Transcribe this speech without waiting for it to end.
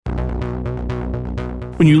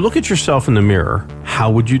When you look at yourself in the mirror,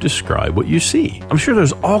 how would you describe what you see? I'm sure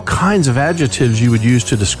there's all kinds of adjectives you would use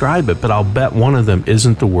to describe it, but I'll bet one of them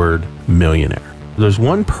isn't the word millionaire. There's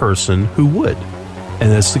one person who would,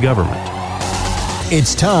 and that's the government.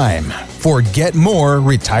 It's time for Get More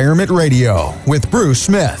Retirement Radio with Bruce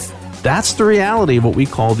Smith. That's the reality of what we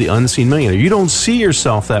call the unseen millionaire. You don't see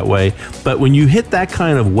yourself that way, but when you hit that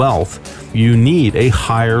kind of wealth, you need a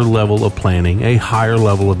higher level of planning, a higher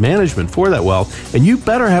level of management for that wealth, and you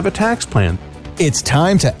better have a tax plan. It's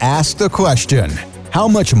time to ask the question, how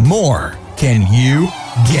much more can you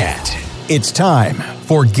get? It's time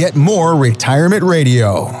for Get More Retirement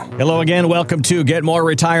Radio. Hello again. Welcome to Get More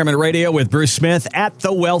Retirement Radio with Bruce Smith at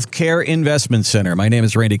the Wealthcare Investment Center. My name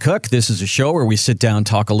is Randy Cook. This is a show where we sit down,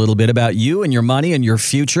 talk a little bit about you and your money and your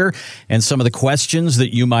future and some of the questions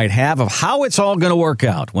that you might have of how it's all going to work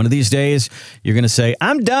out. One of these days, you're going to say,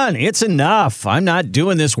 I'm done. It's enough. I'm not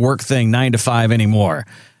doing this work thing 9 to 5 anymore.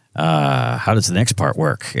 How does the next part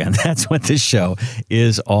work? And that's what this show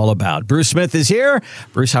is all about. Bruce Smith is here.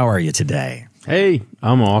 Bruce, how are you today? Hey,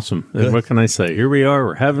 I'm awesome. Good. What can I say? Here we are.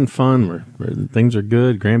 We're having fun. Things are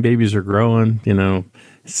good. Grandbabies are growing. You know,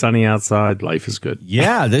 sunny outside. Life is good.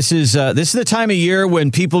 Yeah, this is the time of year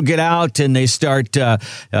when people get out and they start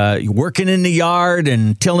working in the yard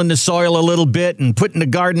and tilling the soil a little bit and putting the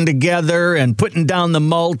garden together and putting down the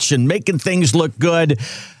mulch and making things look good.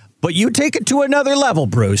 But you take it to another level,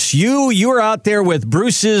 Bruce. You're out there with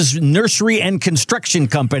Bruce's Nursery and Construction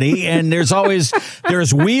Company, and there's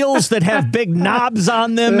wheels that have big knobs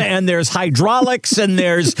on them, and there's hydraulics, and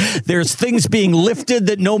there's things being lifted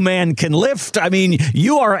that no man can lift. I mean,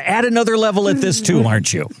 you are at another level at this too,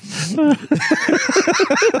 aren't you?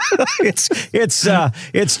 It's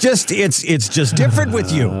just different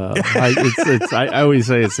with you. I always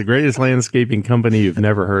say it's the greatest landscaping company you've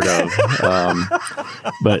never heard of.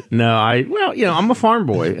 But no, I'm a farm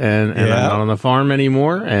boy, and I'm not on the farm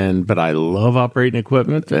anymore. But I love operating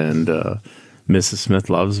equipment, and Mrs. Smith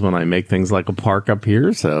loves when I make things like a park up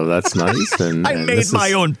here, so that's nice. And I made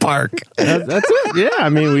my own park. That's it. Yeah, I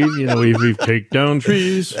mean we've taken down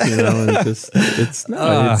trees, and I don't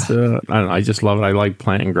know. I just love it. I like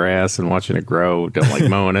planting grass and watching it grow. Don't like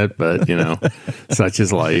mowing it, but such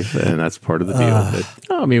is life, and that's part of the deal.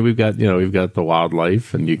 But we've got the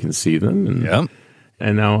wildlife, and you can see them. And, yep.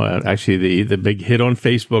 And now, actually, the big hit on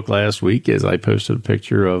Facebook last week is I posted a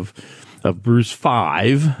picture of Bruce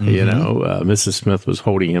 5. Mm-hmm. Mrs. Smith was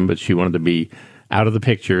holding him, but she wanted to be out of the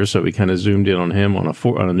picture, so we kind of zoomed in on him on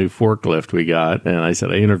a new forklift we got. And I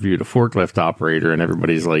said I interviewed a forklift operator, and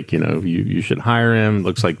everybody's like, you should hire him.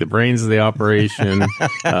 Looks like the brains of the operation.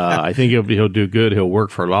 I think he'll do good. He'll work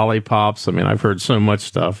for Lollipops. I mean, I've heard so much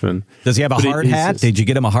stuff. And does he have a hard hat? Did you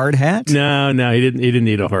get him a hard hat? No, he didn't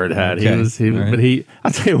need a hard hat. Okay.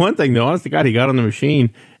 I'll tell you one thing though. Honest to God, he got on the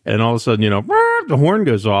machine, and all of a sudden, the horn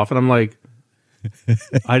goes off, and I'm like,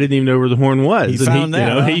 I didn't even know where the horn was. He found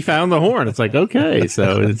I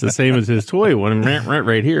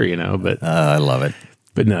love it.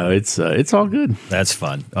 But no, it's all good. That's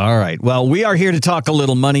fun. All right. Well, we are here to talk a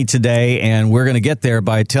little money today, and we're going to get there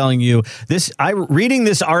by telling you this. Reading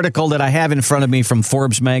this article that I have in front of me from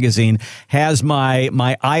Forbes magazine has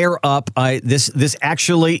my ire up. This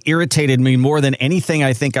actually irritated me more than anything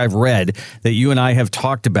I think I've read that you and I have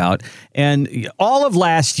talked about. And all of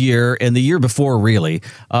last year and the year before, really,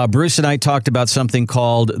 Bruce and I talked about something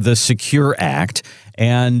called the Secure Act.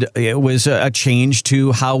 And it was a change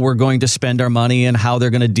to how we're going to spend our money and how they're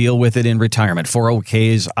going to deal with it in retirement,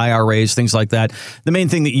 401ks, IRAs, things like that. The main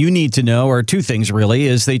thing that you need to know, or two things really,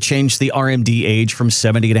 is they changed the RMD age from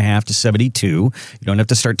 70 and a half to 72. You don't have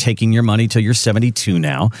to start taking your money till you're 72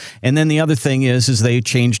 now. And then the other thing is they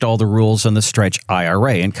changed all the rules on the stretch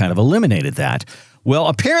IRA and kind of eliminated that. Well,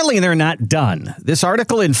 apparently they're not done. This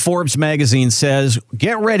article in Forbes magazine says,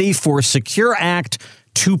 get ready for Secure Act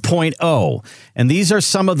 2.0. And these are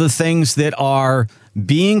some of the things that are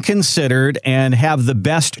being considered and have the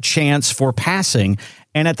best chance for passing.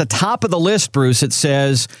 And at the top of the list, Bruce, it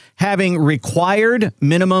says having required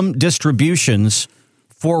minimum distributions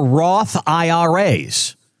for Roth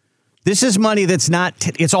IRAs. This is money that's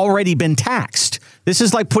it's already been taxed. This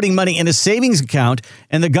is like putting money in a savings account,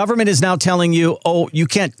 and the government is now telling you, oh, you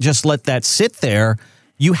can't just let that sit there.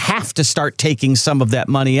 You have to start taking some of that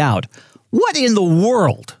money out. What in the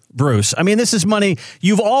world, Bruce? I mean, this is money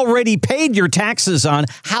you've already paid your taxes on.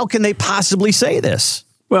 How can they possibly say this?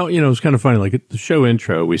 Well, it's kind of funny. Like at the show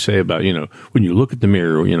intro, we say about, when you look at the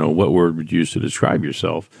mirror, what word would you use to describe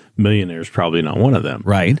yourself? Millionaire is probably not one of them.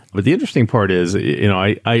 Right. But the interesting part is,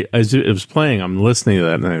 I as it was playing, I'm listening to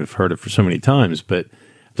that, and I've heard it for so many times, but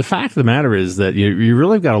the fact of the matter is that you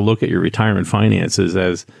really got to look at your retirement finances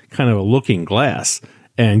as kind of a looking glass.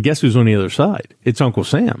 And guess who's on the other side? It's Uncle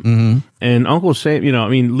Sam. Mm-hmm. And Uncle Sam,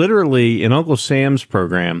 literally in Uncle Sam's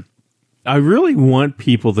program, I really want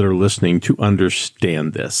people that are listening to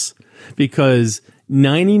understand this, because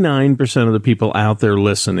 99% of the people out there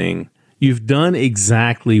listening, you've done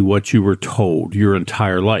exactly what you were told your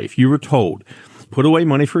entire life. You were told, put away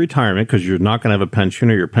money for retirement because you're not going to have a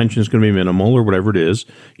pension, or your pension is going to be minimal, or whatever it is.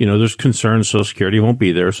 There's concerns Social Security won't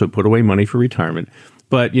be there, so put away money for retirement.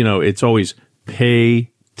 But, it's always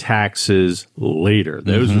pay taxes later.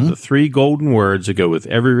 Those are the three golden words that go with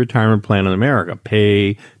every retirement plan in America.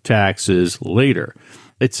 Pay taxes later.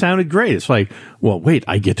 It sounded great. It's like, well, wait,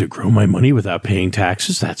 I get to grow my money without paying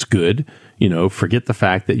taxes? That's good. Forget the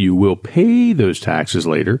fact that you will pay those taxes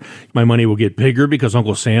later. My money will get bigger because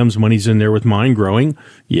Uncle Sam's money's in there with mine growing.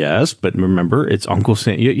 Yes, but remember, it's Uncle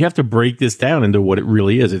Sam. You have to break this down into what it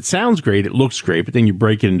really is. It sounds great. It looks great, but then you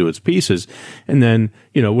break it into its pieces. And then,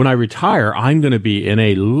 when I retire, I'm going to be in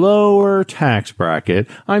a lower tax bracket.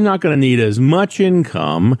 I'm not going to need as much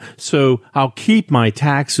income, so I'll keep my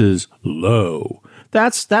taxes low.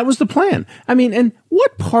 That was the plan. And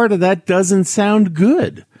what part of that doesn't sound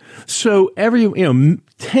good? So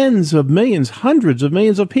tens of millions, hundreds of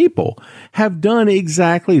millions of people have done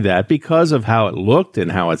exactly that because of how it looked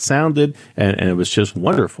and how it sounded, and it was just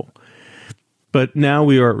wonderful. But now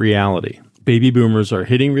we are at reality. Baby boomers are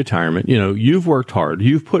hitting retirement. You've worked hard.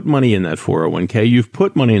 You've put money in that 401k. You've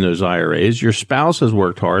put money in those IRAs. Your spouse has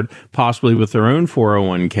worked hard, possibly with their own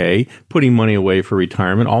 401k, putting money away for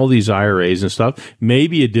retirement, all these IRAs and stuff.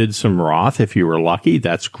 Maybe you did some Roth if you were lucky.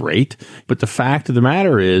 That's great. But the fact of the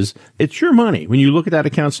matter is, it's your money. When you look at that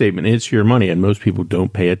account statement, it's your money. And most people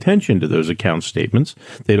don't pay attention to those account statements.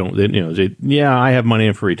 They don't, I have money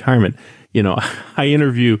in for retirement. I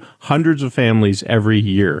interview hundreds of families every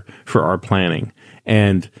year for our planning.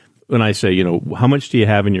 And when I say, how much do you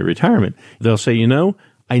have in your retirement? They'll say,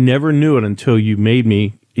 I never knew it until you made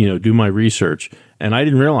me, do my research. And I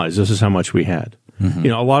didn't realize this is how much we had. Mm-hmm.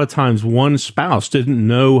 A lot of times one spouse didn't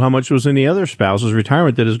know how much was in the other spouse's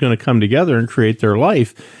retirement that is going to come together and create their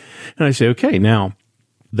life. And I say, okay, now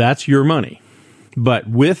that's your money. But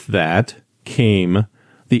with that came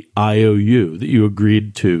the IOU that you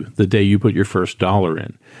agreed to the day you put your first dollar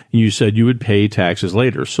in. And you said you would pay taxes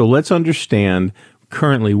later. So let's understand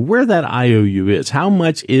currently where that IOU is. How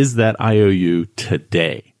much is that IOU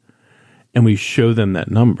today? And we show them that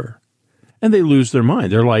number. And they lose their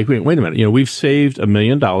mind. They're like, wait a minute. We've saved $1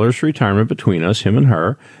 million for retirement between us, him and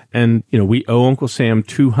her. And, we owe Uncle Sam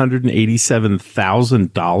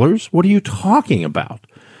 $287,000. What are you talking about?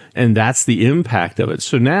 And that's the impact of it.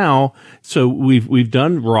 So we've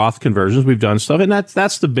done Roth conversions, we've done stuff, and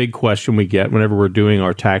that's the big question we get whenever we're doing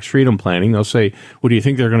our tax freedom planning. They'll say, "Well, do you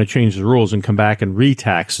think they're going to change the rules and come back and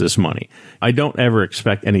re-tax this money?" I don't ever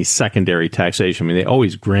expect any secondary taxation. They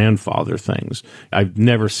always grandfather things. I've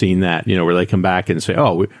never seen that, where they come back and say,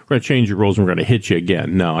 "Oh, we're going to change your rules and we're going to hit you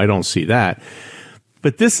again." No, I don't see that.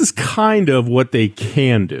 But this is kind of what they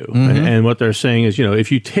can do. Mm-hmm. And what they're saying is,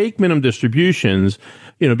 if you take minimum distributions,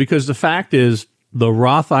 because the fact is the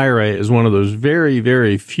Roth IRA is one of those very,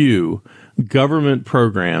 very few government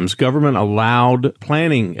programs, government allowed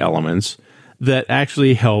planning elements that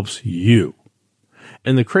actually helps you.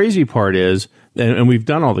 And the crazy part is, and we've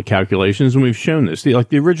done all the calculations and we've shown this, the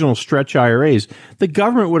original stretch IRAs, the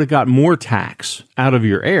government would have got more tax out of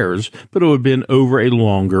your heirs, but it would have been over a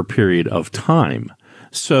longer period of time.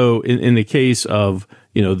 So in the case of,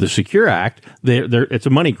 the Secure Act, it's a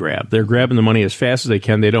money grab. They're grabbing the money as fast as they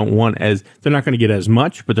can. They're not going to get as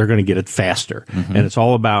much, but they're going to get it faster. Mm-hmm. And it's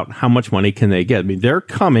all about how much money can they get. They're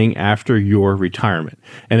coming after your retirement.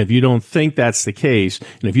 And if you don't think that's the case,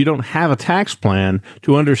 and if you don't have a tax plan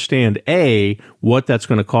to understand A, what that's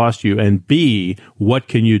going to cost you, and B, what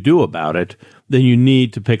can you do about it, then you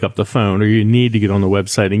need to pick up the phone, or you need to get on the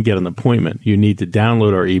website and get an appointment. You need to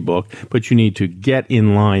download our ebook, but you need to get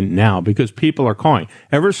in line now because people are calling.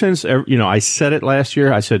 Ever since, I said it last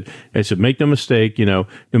year, I said, make no mistake, no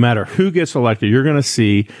matter who gets elected, you're going to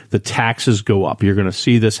see the taxes go up. You're going to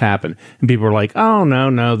see this happen. And people are like, oh,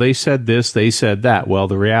 no, they said this, they said that. Well,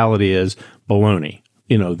 the reality is baloney.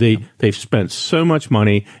 They've spent so much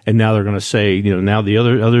money, and now they're going to say, now the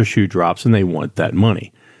other shoe drops, and they want that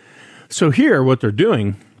money. So here, what they're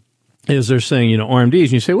doing is they're saying, RMDs,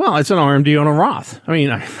 and you say, well, it's an RMD on a Roth.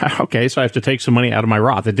 Okay, so I have to take some money out of my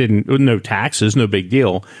Roth. No taxes, no big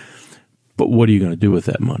deal. But what are you going to do with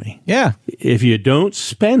that money? Yeah. If you don't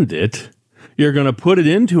spend it, you're going to put it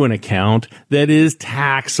into an account that is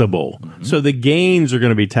taxable. So the gains are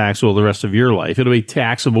going to be taxable the rest of your life. It'll be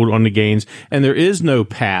taxable on the gains, and there is no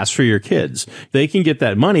pass for your kids. They can get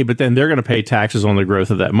that money, but then they're going to pay taxes on the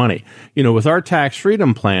growth of that money. With our tax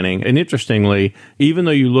freedom planning, and interestingly, even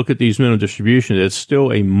though you look at these minimum distributions, it's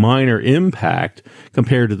still a minor impact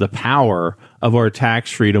compared to the power of our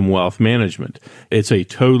tax freedom wealth management. It's a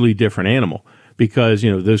totally different animal because,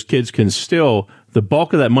 those kids can still, the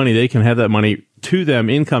bulk of that money, they can have that money to them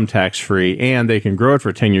income tax free, and they can grow it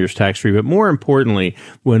for 10 years tax free. But more importantly,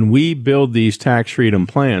 when we build these tax freedom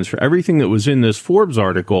plans for everything that was in this Forbes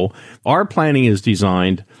article, our planning is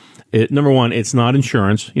designed. Number one, it's not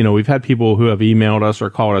insurance. We've had people who have emailed us or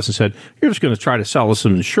called us and said, you're just going to try to sell us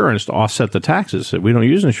some insurance to offset the taxes. We don't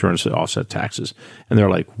use insurance to offset taxes. And they're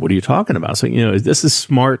like, what are you talking about? So, this is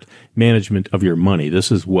smart management of your money.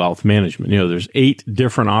 This is wealth management. There's 8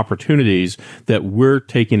 different opportunities that we're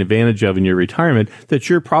taking advantage of in your retirement that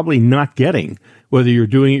you're probably not getting, whether you're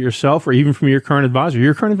doing it yourself or even from your current advisor.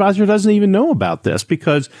 Your current advisor doesn't even know about this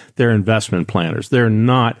because they're investment planners. They're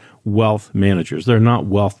not wealth managers. They're not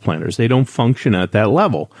wealth planners. They don't function at that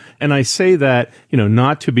level. And I say that,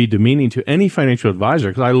 not to be demeaning to any financial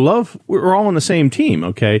advisor, because we're all on the same team,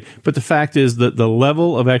 okay? But the fact is that the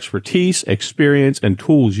level of expertise, experience, and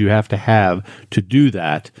tools you have to do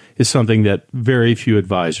that is something that very few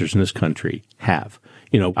advisors in this country have.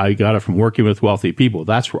 I got it from working with wealthy people.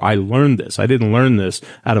 That's where I learned this. I didn't learn this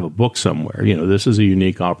out of a book somewhere. This is a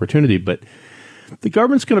unique opportunity, but the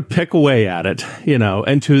government's going to pick away at it,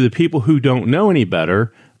 and to the people who don't know any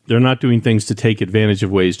better, they're not doing things to take advantage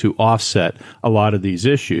of ways to offset a lot of these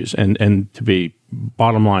issues. And to be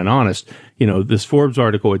bottom line honest, this Forbes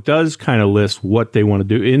article, it does kind of list what they want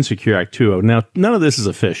to do in Secure Act 2.0. Now, none of this is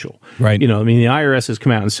official. Right. The IRS has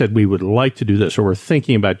come out and said, we would like to do this, or we're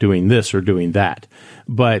thinking about doing this or doing that.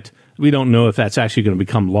 But we don't know if that's actually going to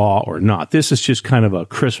become law or not. This is just kind of a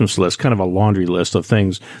Christmas list, kind of a laundry list of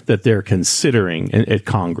things that they're considering at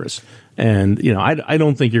Congress. And, I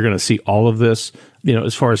don't think you're going to see all of this.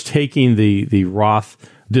 As far as taking the Roth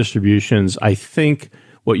distributions, I think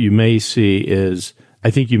what you may see is,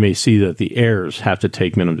 you may see that the heirs have to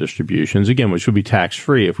take minimum distributions, again, which would be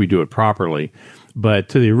tax-free if we do it properly. But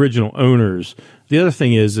to the original owners, the other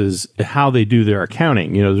thing is how they do their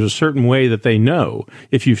accounting. There's a certain way that they know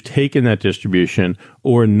if you've taken that distribution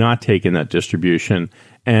or not taken that distribution.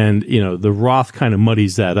 And, the Roth kind of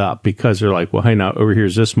muddies that up because they're like, well, hey, now over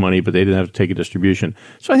here's this money, but they didn't have to take a distribution.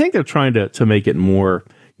 So I think they're trying to make it more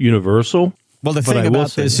universal. Well, the thing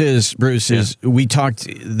about this is, Bruce, is we talked,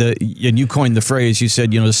 and you coined the phrase, you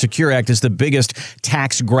said, the Secure Act is the biggest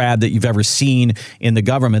tax grab that you've ever seen in the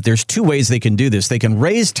government. There's 2 ways they can do this. They can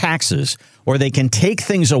raise taxes, or they can take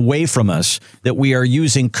things away from us that we are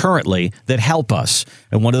using currently that help us.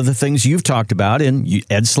 And one of the things you've talked about, and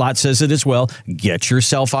Ed Slott says it as well, get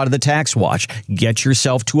yourself out of the tax wash. Get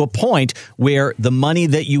yourself to a point where the money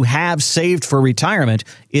that you have saved for retirement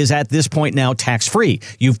is at this point now tax-free.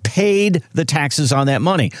 You've paid the taxes on that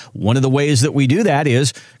money. One of the ways that we do that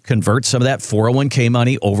is convert some of that 401k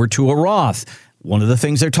money over to a Roth. One of the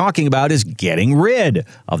things they're talking about is getting rid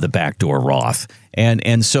of the backdoor Roth.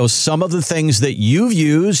 And so some of the things that you've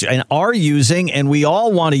used and are using and we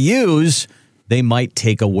all want to use, they might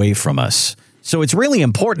take away from us. So it's really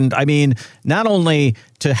important, not only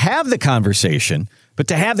to have the conversation, but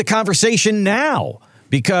to have the conversation now.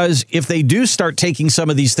 Because if they do start taking some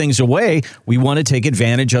of these things away, we want to take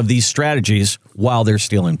advantage of these strategies while they're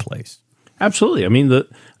still in place. Absolutely.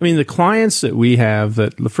 The clients that we have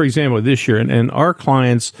that, for example, this year, and our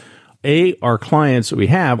clients, our clients that we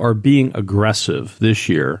have are being aggressive this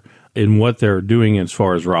year in what they're doing as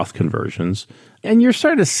far as Roth conversions. And you're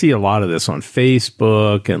starting to see a lot of this on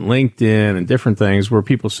Facebook and LinkedIn and different things where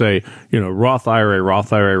people say, Roth IRA,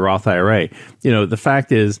 Roth IRA, Roth IRA. The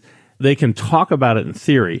fact is they can talk about it in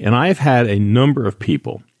theory. And I've had a number of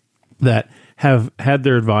people that have had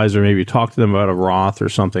their advisor maybe talk to them about a Roth or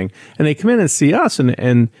something, and they come in and see us,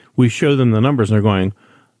 and we show them the numbers, and they're going,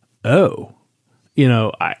 oh,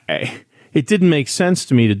 it didn't make sense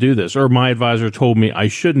to me to do this, or my advisor told me I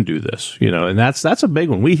shouldn't do this, and that's a big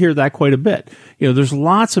one. We hear that quite a bit. There's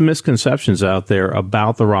lots of misconceptions out there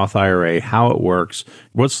about the Roth IRA, how it works,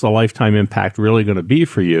 what's the lifetime impact really going to be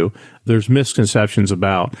for you. There's misconceptions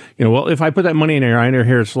about, well, if I put that money in here, I know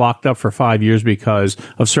here it's locked up for 5 years because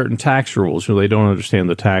of certain tax rules. They don't understand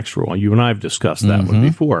the tax rule. You and I have discussed that one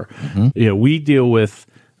before. We deal with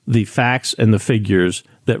the facts and the figures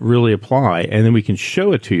that really apply, and then we can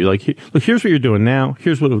show it to you. Like, look, here's what you're doing now.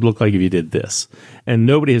 Here's what it would look like if you did this. And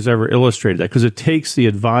nobody has ever illustrated that because it takes the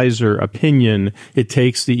advisor opinion, it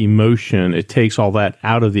takes the emotion, it takes all that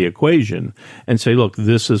out of the equation and say, look,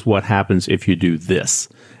 this is what happens if you do this.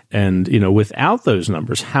 And, without those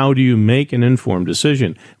numbers, how do you make an informed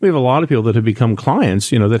decision? We have a lot of people that have become clients,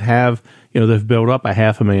 that have, they've built up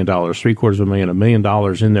 $500,000, $750,000, $1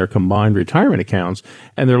 million in their combined retirement accounts.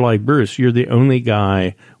 And they're like, Bruce, you're the only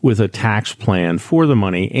guy with a tax plan for the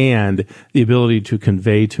money and the ability to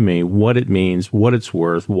convey to me what it means, what it's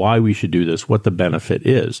worth, why we should do this, what the benefit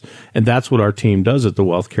is. And that's what our team does at the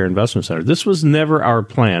Wealth Care Investment Center. This was never our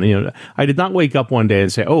plan. I did not wake up one day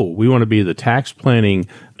and say, oh, we want to be the tax planning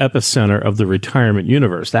epicenter of the retirement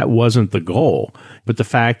universe. That wasn't the goal. But the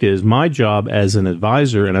fact is, my job as an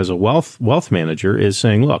advisor and as a wealth manager is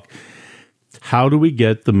saying, look, how do we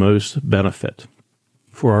get the most benefit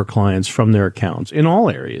for our clients from their accounts in all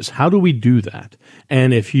areas? How do we do that?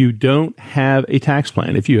 And if you don't have a tax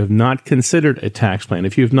plan, if you have not considered a tax plan,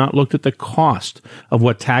 if you have not looked at the cost of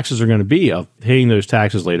what taxes are going to be of paying those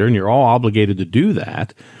taxes later, and you're all obligated to do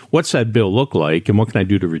that, what's that bill look like, and what can I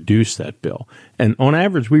do to reduce that bill? And on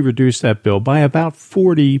average, we reduce that bill by about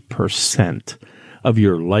 40% of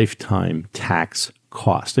your lifetime tax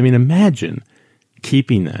cost. I mean, imagine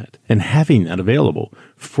keeping that and having that available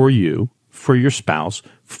for you, for your spouse,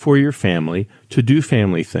 for your family, to do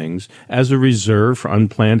family things as a reserve for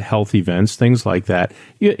unplanned health events, things like that.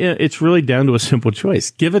 It's really down to a simple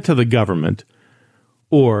choice. Give it to the government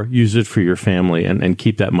or use it for your family and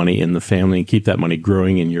keep that money in the family and keep that money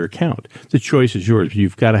growing in your account. The choice is yours.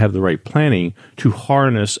 You've got to have the right planning to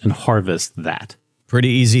harness and harvest that. Pretty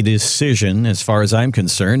easy decision as far as I'm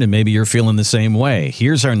concerned, and maybe you're feeling the same way.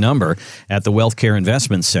 Here's our number at the Wealth Care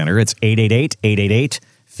Investment Center. It's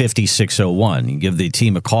 888-888-5601. You give the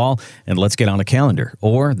team a call, and let's get on a calendar.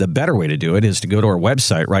 Or the better way to do it is to go to our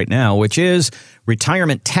website right now, which is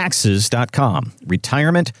retirementtaxes.com.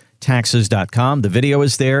 retirementtaxes.com. The video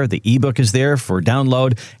is there. The ebook is there for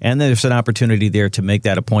download, and there's an opportunity there to make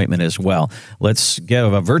that appointment as well. Let's get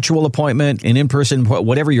a virtual appointment, an in-person,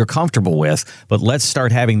 whatever you're comfortable with, but let's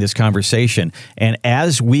start having this conversation. And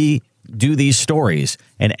as we do these stories,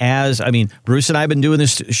 and Bruce and I have been doing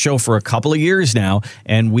this show for a couple of years now,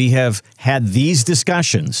 and we have had these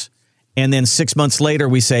discussions, and then 6 months later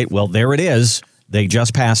we say, well, there it is. They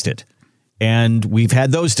just passed it. And we've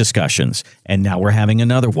had those discussions, and now we're having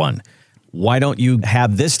another one. Why don't you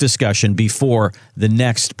have this discussion before the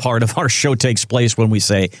next part of our show takes place when we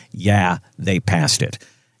say, yeah, they passed it?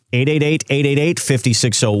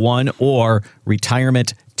 888-888-5601 or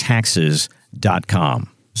retirementtaxes.com.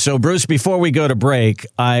 So, Bruce, before we go to break,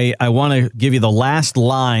 I want to give you the last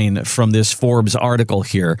line from this Forbes article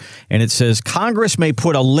here, and it says, Congress may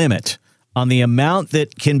put a limit on the amount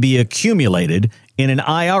that can be accumulated in an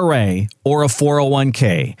IRA or a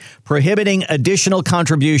 401k, prohibiting additional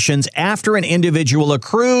contributions after an individual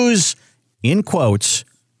accrues, in quotes,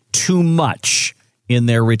 too much in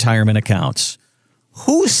their retirement accounts.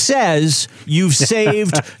 Who says you've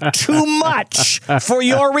saved too much for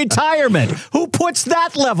your retirement? Who puts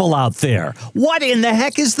that level out there? What in the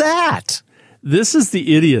heck is that? This is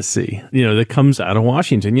the idiocy, that comes out of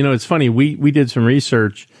Washington. It's funny. We did some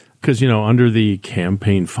research because, under the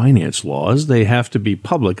campaign finance laws, they have to be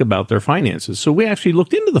public about their finances. So we actually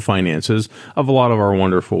looked into the finances of a lot of our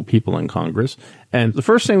wonderful people in Congress. And the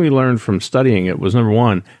first thing we learned from studying it was, number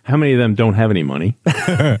one, how many of them don't have any money?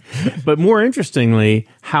 But more interestingly,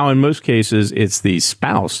 how in most cases it's the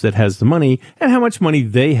spouse that has the money and how much money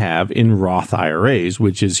they have in Roth IRAs,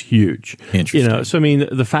 which is huge. Interesting.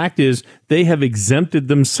 The fact is they have exempted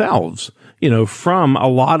themselves from a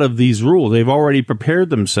lot of these rules. They've already prepared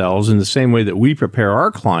themselves in the same way that we prepare our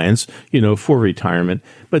clients, for retirement.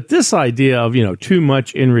 But this idea of, too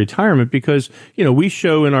much in retirement, because, we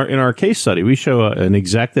show in our case study, we show an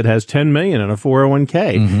exec that has $10 million in a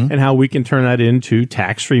 401k and how we can turn that into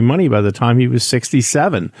tax-free money by the time he was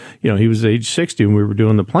 67. He was age 60 when we were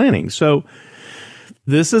doing the planning. So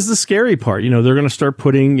this is the scary part. They're going to start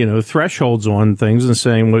putting, thresholds on things and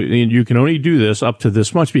saying, well, you can only do this up to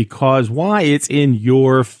this much because why? It's in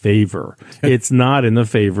your favor. It's not in the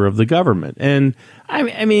favor of the government. And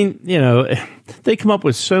they come up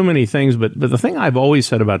with so many things, but the thing I've always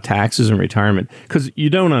said about taxes and retirement, because you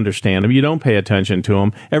don't understand them, you don't pay attention to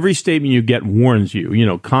them. Every statement you get warns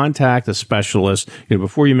you, contact a specialist,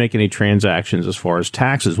 before you make any transactions as far as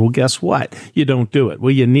taxes. Well, guess what? You don't do it.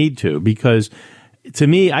 Well, you need to, because to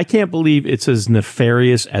me, I can't believe it's as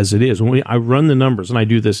nefarious as it is. I run the numbers, and I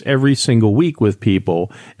do this every single week with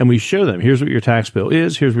people, and we show them, here's what your tax bill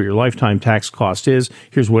is, here's what your lifetime tax cost is,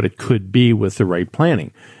 here's what it could be with the right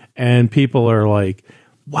planning. And people are like,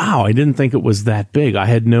 wow, I didn't think it was that big. I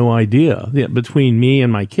had no idea. Yeah, between me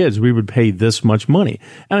and my kids, we would pay this much money.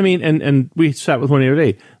 And I mean, and we sat with one the other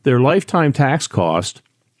day. Their lifetime tax cost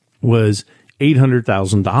was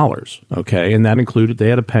 $800,000. Okay. And that included, they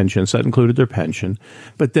had a pension, so that included their pension.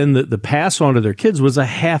 But then the pass on to their kids was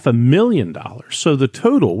 $500,000. So the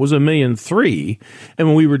total was $1.3 million. And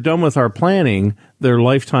when we were done with our planning, their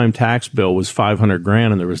lifetime tax bill was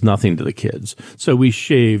 $500,000 and there was nothing to the kids. So we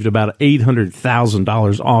shaved about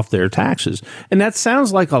 $800,000 off their taxes. And that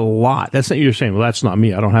sounds like a lot. That's not, you're saying, well, that's not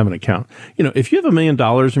me. I don't have an account. You know, if you have $1 million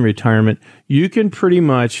in retirement, you can pretty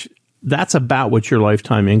much, that's about what your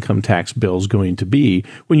lifetime income tax bill is going to be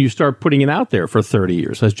when you start putting it out there for 30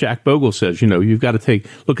 years. As Jack Bogle says, you know, you've got to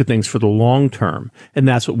look at things for the long term. And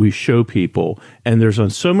that's what we show people. And there's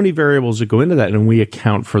so many variables that go into that, and we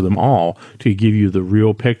account for them all to give you the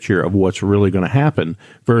real picture of what's really going to happen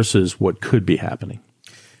versus what could be happening.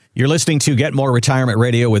 You're listening to Get More Retirement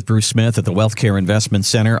Radio with Bruce Smith at the WealthCare Investment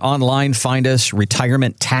Center. Online, find us,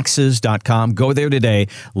 retirementtaxes.com. Go there today.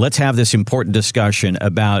 Let's have this important discussion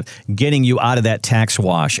about getting you out of that tax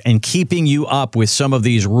wash and keeping you up with some of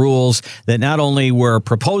these rules that not only were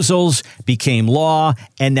proposals, became law,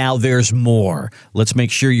 and now there's more. Let's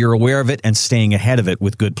make sure you're aware of it and staying ahead of it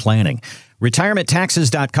with good planning.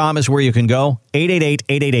 Retirementtaxes.com is where you can go.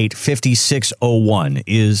 888-888-5601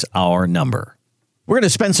 is our number. We're going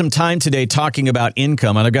to spend some time today talking about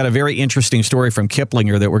income, and I've got a very interesting story from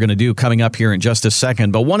Kiplinger that we're going to do coming up here in just a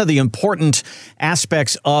second. But one of the important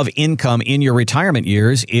aspects of income in your retirement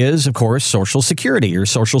years is, of course, Social Security, your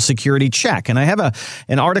Social Security check. And I have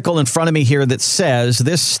an article in front of me here that says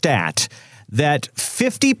this stat, that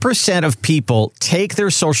 50% of people take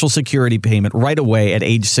their Social Security payment right away at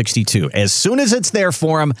age 62. As soon as it's there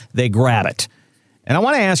for them, they grab it. And I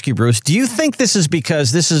want to ask you, Bruce, do you think this is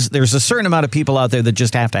because there's a certain amount of people out there that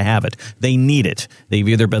just have to have it? They need it. They've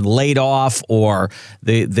either been laid off or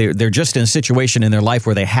they're just in a situation in their life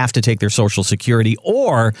where they have to take their Social Security.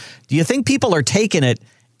 Or do you think people are taking it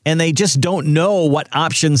and they just don't know what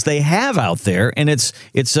options they have out there? And it's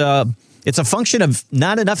a function of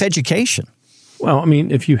not enough education. Well, I mean,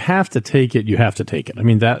 if you have to take it, you have to take it. I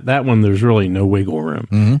mean, that one, there's really no wiggle room.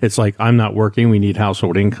 Mm-hmm. It's like, I'm not working. We need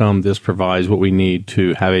household income. This provides what we need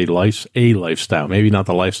to have a lifestyle. Maybe not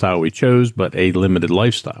the lifestyle we chose, but a limited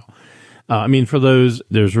lifestyle. I mean, for those,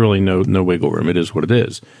 there's really no wiggle room. It is what it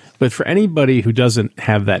is. But for anybody who doesn't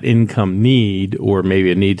have that income need, or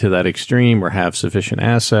maybe a need to that extreme, or have sufficient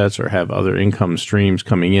assets, or have other income streams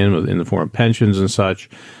coming in the form of pensions and such,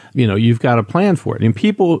 you know, you've got to plan for it. And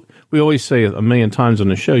people, we always say a million times on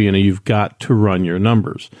the show, you know, you've got to run your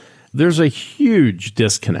numbers. There's a huge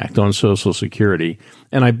disconnect on Social Security,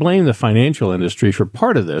 and I blame the financial industry for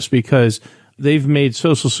part of this because they've made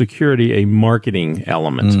Social Security a marketing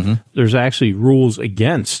element. Mm-hmm. There's actually rules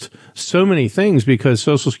against so many things because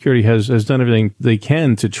Social Security has done everything they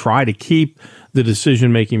can to try to keep the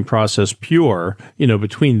decision-making process pure, you know,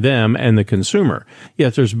 between them and the consumer.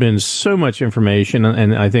 Yet there's been so much information,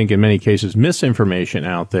 and I think in many cases misinformation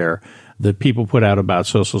out there that people put out about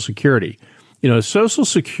Social Security. You know, Social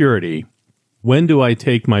Security, when do I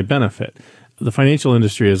take my benefit? The financial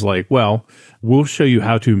industry is like, well, we'll show you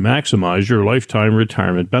how to maximize your lifetime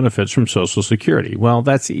retirement benefits from Social Security. Well,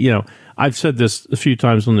 that's, you know, I've said this a few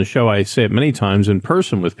times on the show. I say it many times in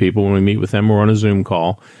person with people when we meet with them or on a Zoom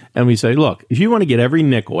call. And we say, look, if you want to get every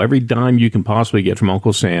nickel, every dime you can possibly get from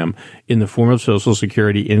Uncle Sam in the form of Social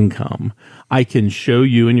Security income, I can show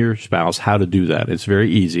you and your spouse how to do that. It's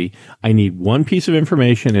very easy. I need one piece of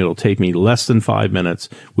information. It'll take me less than 5 minutes.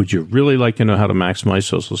 Would you really like to know how to maximize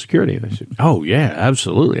Social Security? And they said, oh, yeah,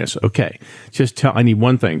 absolutely. I said, okay, I need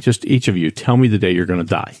one thing. Just each of you, tell me the day you're going to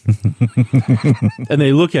die. And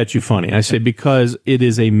they look at you funny. I say, because it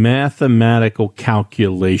is a mathematical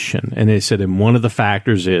calculation. And they said, and one of the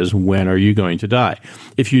factors is, when are you going to die?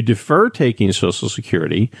 If you defer taking Social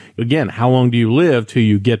Security, again, how long do you live till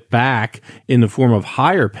you get back in the form of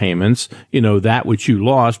higher payments, you know, that which you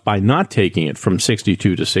lost by not taking it from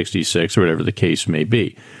 62 to 66 or whatever the case may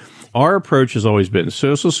be? Our approach has always been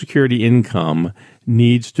Social Security income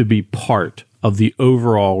needs to be part of the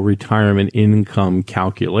overall retirement income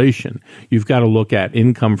calculation. You've got to look at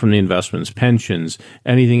income from the investments, pensions,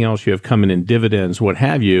 anything else you have coming in, dividends, what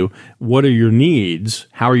have you. What are your needs?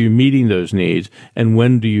 How are you meeting those needs? And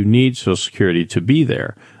when do you need Social Security to be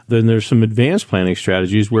there? Then there's some advanced planning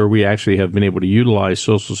strategies where we actually have been able to utilize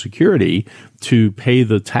Social Security to pay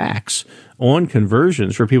the tax on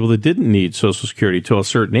conversions for people that didn't need Social Security till a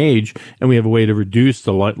certain age, and we have a way to reduce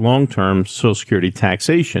the long-term Social Security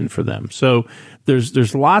taxation for them. So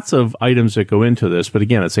there's lots of items that go into this, but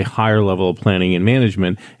again, it's a higher level of planning and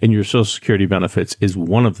management, and your Social Security benefits is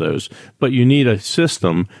one of those. But you need a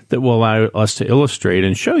system that will allow us to illustrate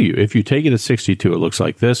and show you. If you take it at 62, it looks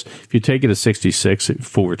like this. If you take it at 66,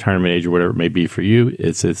 full retirement age or whatever it may be for you,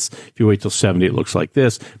 it's if you wait till 70, it looks like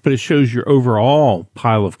this. But it shows your overall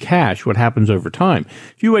pile of cash, what happens over time.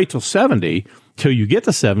 If you wait till 70, till you get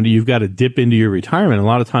to 70, you've got to dip into your retirement. A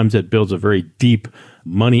lot of times that builds a very deep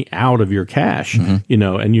money out of your cash, and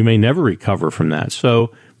you may never recover from that.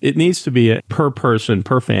 So it needs to be a per person,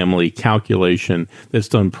 per family calculation that's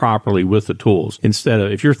done properly with the tools. Instead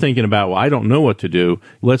of, if you're thinking about, well, I don't know what to do,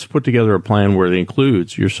 let's put together a plan where it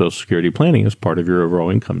includes your Social Security planning as part of your overall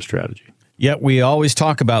income strategy. Yet we always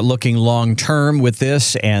talk about looking long-term with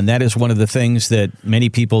this, and that is one of the things that many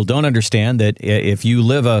people don't understand, that if you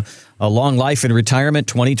live a long life in retirement,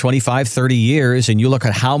 20, 25, 30 years, and you look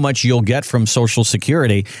at how much you'll get from Social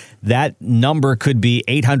Security, that number could be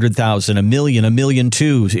 800,000, $1 million, $1.2 million.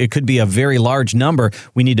 It could be a very large number.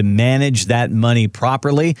 We need to manage that money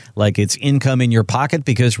properly, like it's income in your pocket,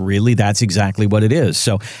 because really that's exactly what it is.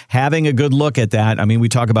 So having a good look at that, I mean, we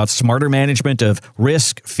talk about smarter management of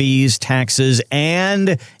risk, fees, taxes,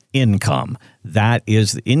 and income. That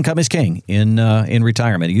is, income is king in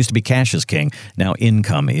retirement. It used to be cash is king. Now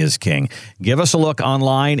income is king. Give us a look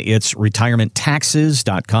online. It's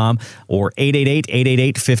retirementtaxes.com or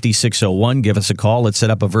 888-888-5601. Give us a call. Let's set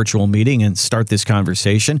up a virtual meeting and start this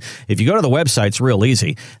conversation. If you go to the website, it's real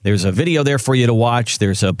easy. There's a video there for you to watch.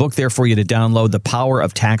 There's a book there for you to download, The Power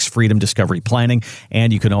of Tax Freedom Discovery Planning.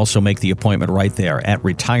 And you can also make the appointment right there at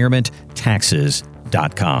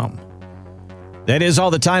retirementtaxes.com. That is all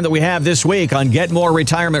the time that we have this week on Get More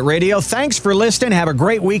Retirement Radio. Thanks for listening. Have a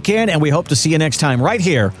great weekend, and we hope to see you next time right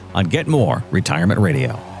here on Get More Retirement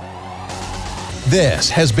Radio. This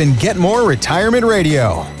has been Get More Retirement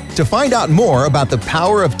Radio. To find out more about the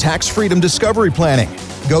power of tax freedom discovery planning,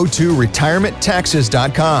 go to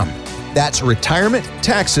retirementtaxes.com. That's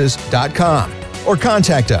retirementtaxes.com. Or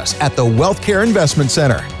contact us at the Wealth Care Investment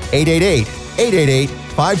Center,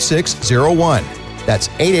 888-888-5601. That's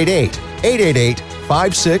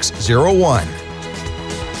 888-888-5601.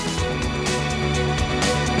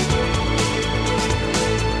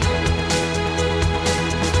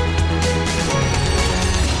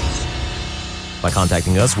 By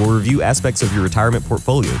contacting us, we'll review aspects of your retirement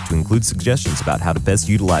portfolio to include suggestions about how to best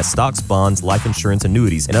utilize stocks, bonds, life insurance,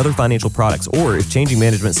 annuities, and other financial products, or if changing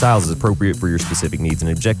management styles is appropriate for your specific needs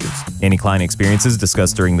and objectives. Any client experiences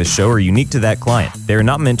discussed during this show are unique to that client. They are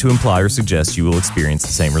not meant to imply or suggest you will experience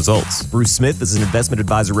the same results. Bruce Smith is an investment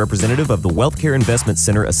advisor representative of the Wealth Care Investment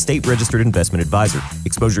Center, a state-registered investment advisor.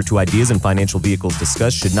 Exposure to ideas and financial vehicles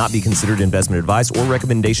discussed should not be considered investment advice or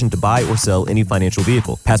recommendation to buy or sell any financial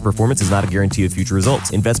vehicle. Past performance is not a guarantee of future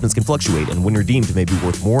results. Investments can fluctuate, and when redeemed may be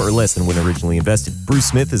worth more or less than when originally invested. Bruce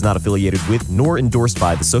Smith is not affiliated with nor endorsed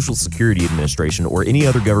by the Social Security Administration or any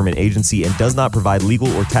other government agency and does not provide legal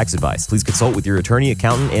or tax advice. Please consult with your attorney,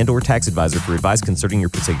 accountant, and or tax advisor for advice concerning your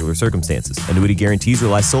particular circumstances. Annuity guarantees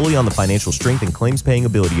rely solely on the financial strength and claims-paying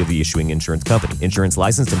ability of the issuing insurance company. Insurance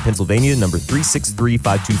licensed in Pennsylvania, number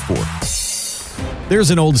 363524.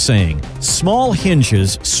 There's an old saying, small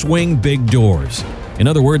hinges swing big doors. In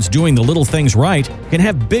other words, doing the little things right can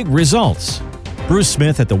have big results. Bruce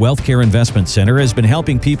Smith at the Wealth Care Investment Center has been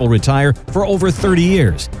helping people retire for over 30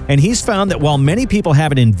 years, and he's found that while many people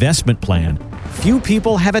have an investment plan, few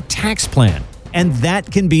people have a tax plan, and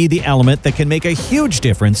that can be the element that can make a huge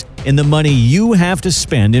difference in the money you have to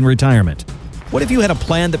spend in retirement. What if you had a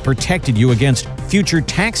plan that protected you against future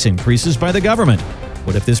tax increases by the government?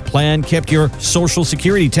 What if this plan kept your Social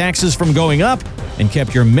Security taxes from going up and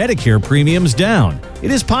kept your Medicare premiums down? It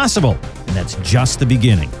is possible, and that's just the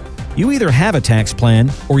beginning. You either have a tax plan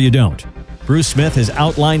or you don't. Bruce Smith has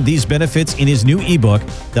outlined these benefits in his new ebook,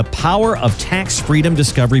 The Power of Tax Freedom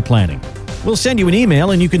Discovery Planning. We'll send you an email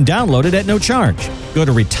and you can download it at no charge. Go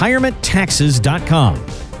to retirementtaxes.com.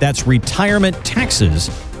 That's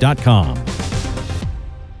retirementtaxes.com.